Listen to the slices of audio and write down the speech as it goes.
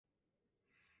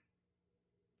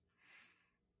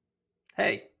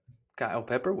Hey, Kyle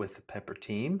Pepper with the Pepper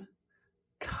Team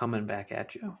coming back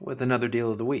at you with another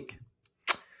deal of the week.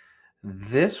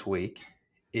 This week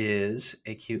is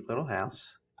a cute little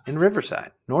house in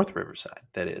Riverside, North Riverside,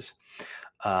 that is.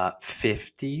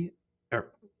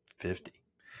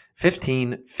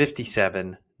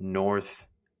 1557 North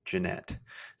Jeanette.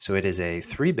 So it is a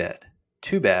 3-bed,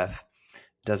 2-bath,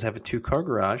 does have a 2-car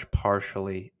garage,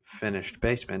 partially finished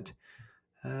basement,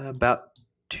 about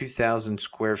 2,000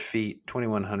 square feet,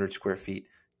 2,100 square feet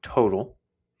total.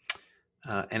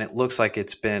 And it looks like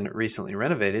it's been recently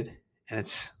renovated, and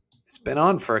it's been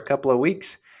on for a couple of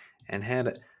weeks and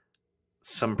had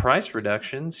some price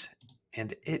reductions,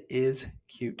 and it is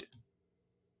cute.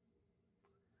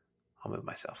 I'll move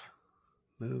myself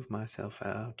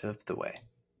out of the way.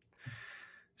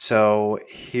 So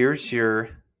here's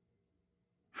your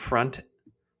front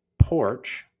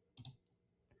porch.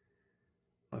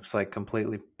 Looks like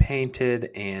completely painted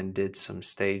and did some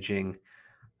staging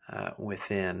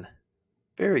within.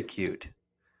 Very cute.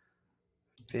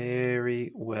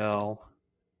 Very well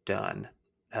done.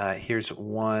 Here's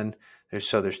one. There's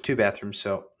 2 bathrooms.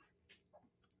 So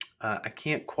I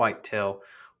can't quite tell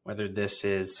whether this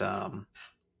is the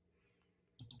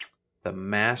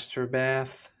master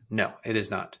bath. No, it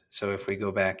is not. So if we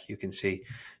go back, you can see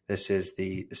this is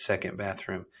the second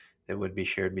bathroom that would be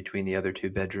shared between the other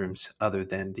 2 bedrooms other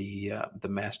than the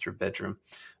master bedroom.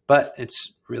 But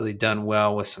it's really done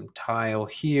well with some tile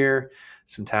here,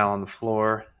 some tile on the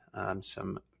floor,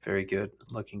 some very good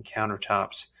looking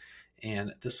countertops.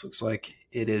 And this looks like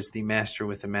it is the master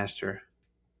with the master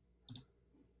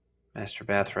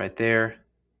bath right there.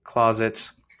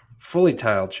 Closets, fully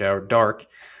tiled shower, dark.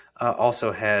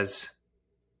 Also has,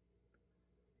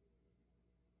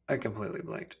 I completely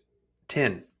blanked,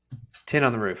 tin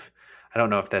on the roof. I don't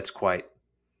know if that's quite,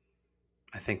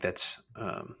 I think that's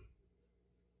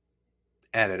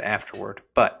added afterward,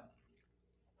 but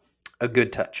a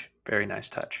good touch. Very nice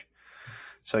touch.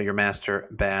 So your master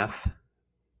bath,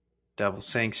 double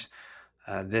sinks.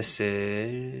 This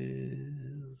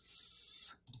is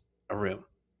a room.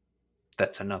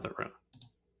 That's another room.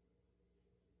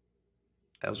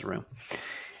 That was a room.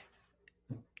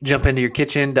 Jump into your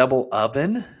kitchen, double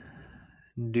oven.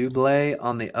 Double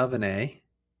on the oven A.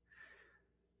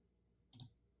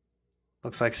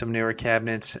 Looks like some newer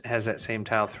cabinets. Has that same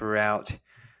tile throughout,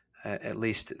 at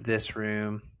least this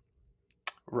room.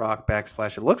 Rock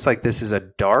backsplash. It looks like this is a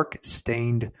dark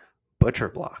stained butcher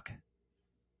block.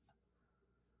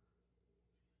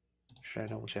 Should I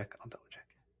double check? I'll double check.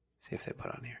 See if they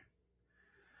put on here.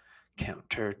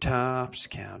 Countertops.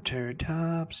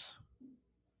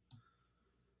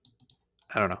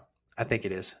 I don't know. I think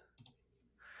it is.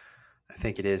 I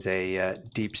think it is a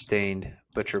deep stained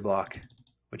butcher block,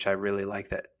 which I really like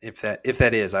that. If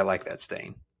that is, I like that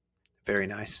stain. Very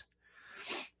nice.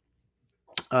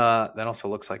 That also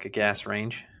looks like a gas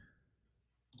range.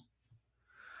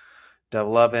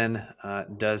 Double oven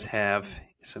does have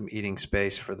some eating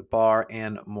space for the bar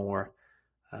and more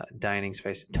dining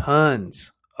space.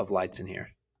 Tons of lights in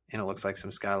here, and it looks like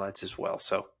some skylights as well.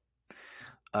 So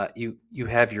you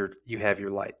have your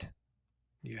light.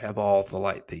 You have all the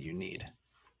light that you need,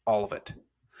 all of it.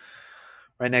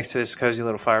 Right next to this cozy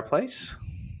little fireplace.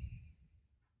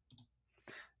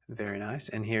 Very nice.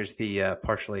 And here's the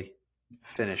partially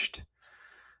finished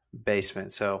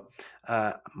basement. So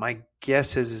my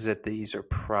guess is that these are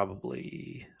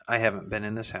probably, I haven't been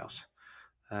in this house,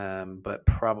 but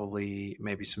probably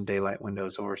maybe some daylight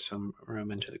windows or some room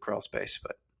into the crawl space.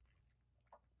 But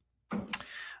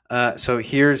so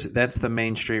that's the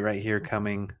main street right here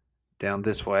coming down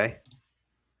this way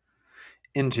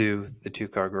into the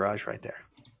 2-car garage right there.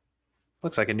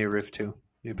 Looks like a new roof too,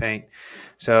 new paint.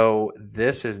 So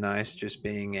this is nice, just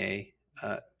being a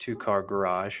 2-car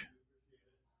garage.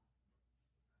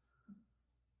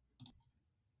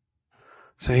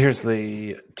 So here's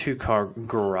the 2-car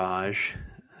garage.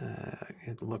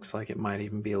 It looks like it might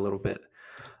even be a little bit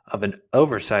of an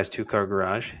oversized 2-car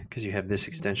garage because you have this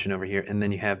extension over here, and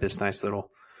then you have this nice little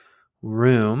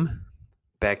room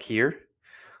back here.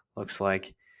 Looks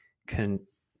like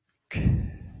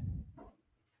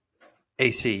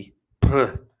AC.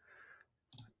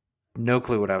 No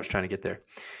clue what I was trying to get there.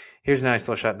 Here's a nice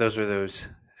little shot. Those are those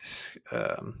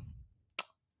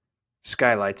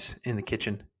skylights in the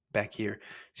kitchen back here.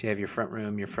 So you have your front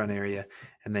room, your front area,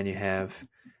 and then you have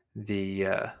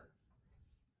the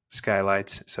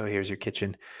skylights. So here's your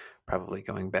kitchen, probably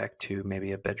going back to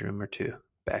maybe a bedroom or 2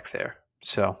 back there.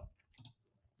 So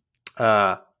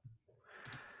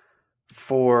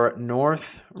for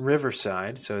North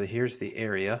Riverside, so here's the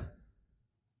area.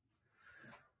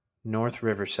 North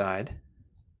Riverside.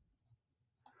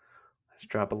 Let's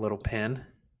drop a little pin.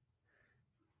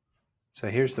 So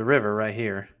here's the river right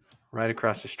here, right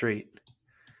across the street.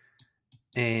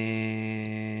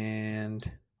 And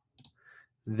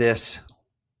this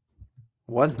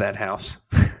was that house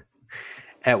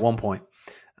at one point.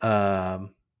 But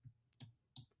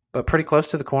pretty close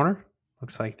to the corner.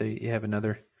 Looks like you have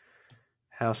another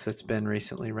house that's been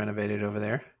recently renovated over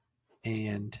there.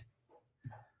 And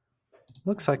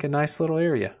looks like a nice little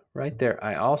area right there.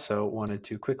 I also wanted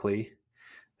to quickly,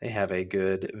 they have a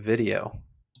good video,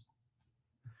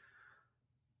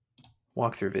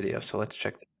 walkthrough video. So let's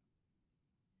check that.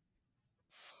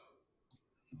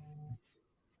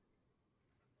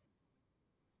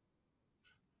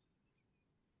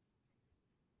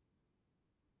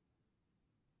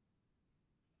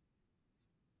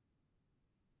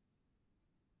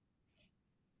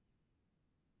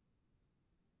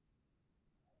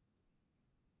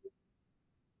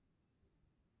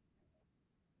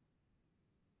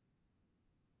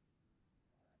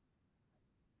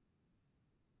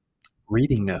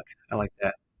 Reading nook. I like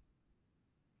that.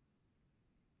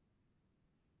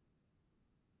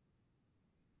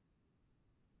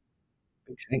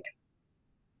 Big sink.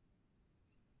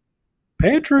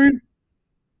 Pantry. I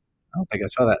don't think I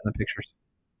saw that in the pictures.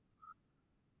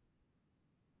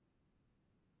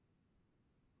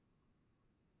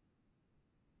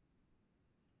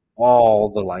 All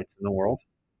the lights in the world.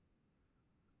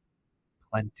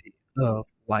 Plenty of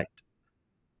light.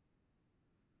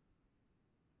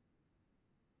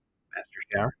 Master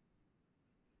shower.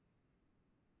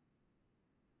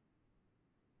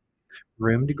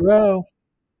 Room to grow.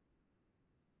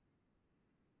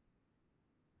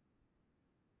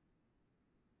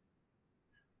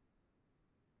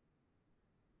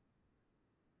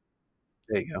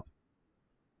 There you go.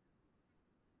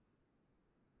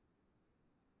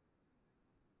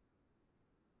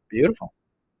 Beautiful.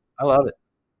 I love it.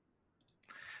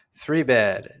 3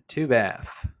 bed, 2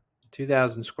 bath,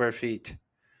 2,000 square feet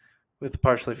with a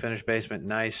partially finished basement.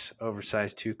 Nice,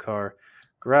 oversized 2-car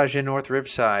garage in North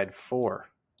Riverside for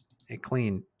a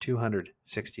clean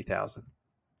 $260,000. I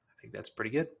think that's pretty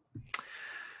good.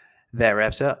 That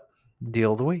wraps up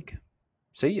Deal of the Week.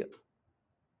 See you.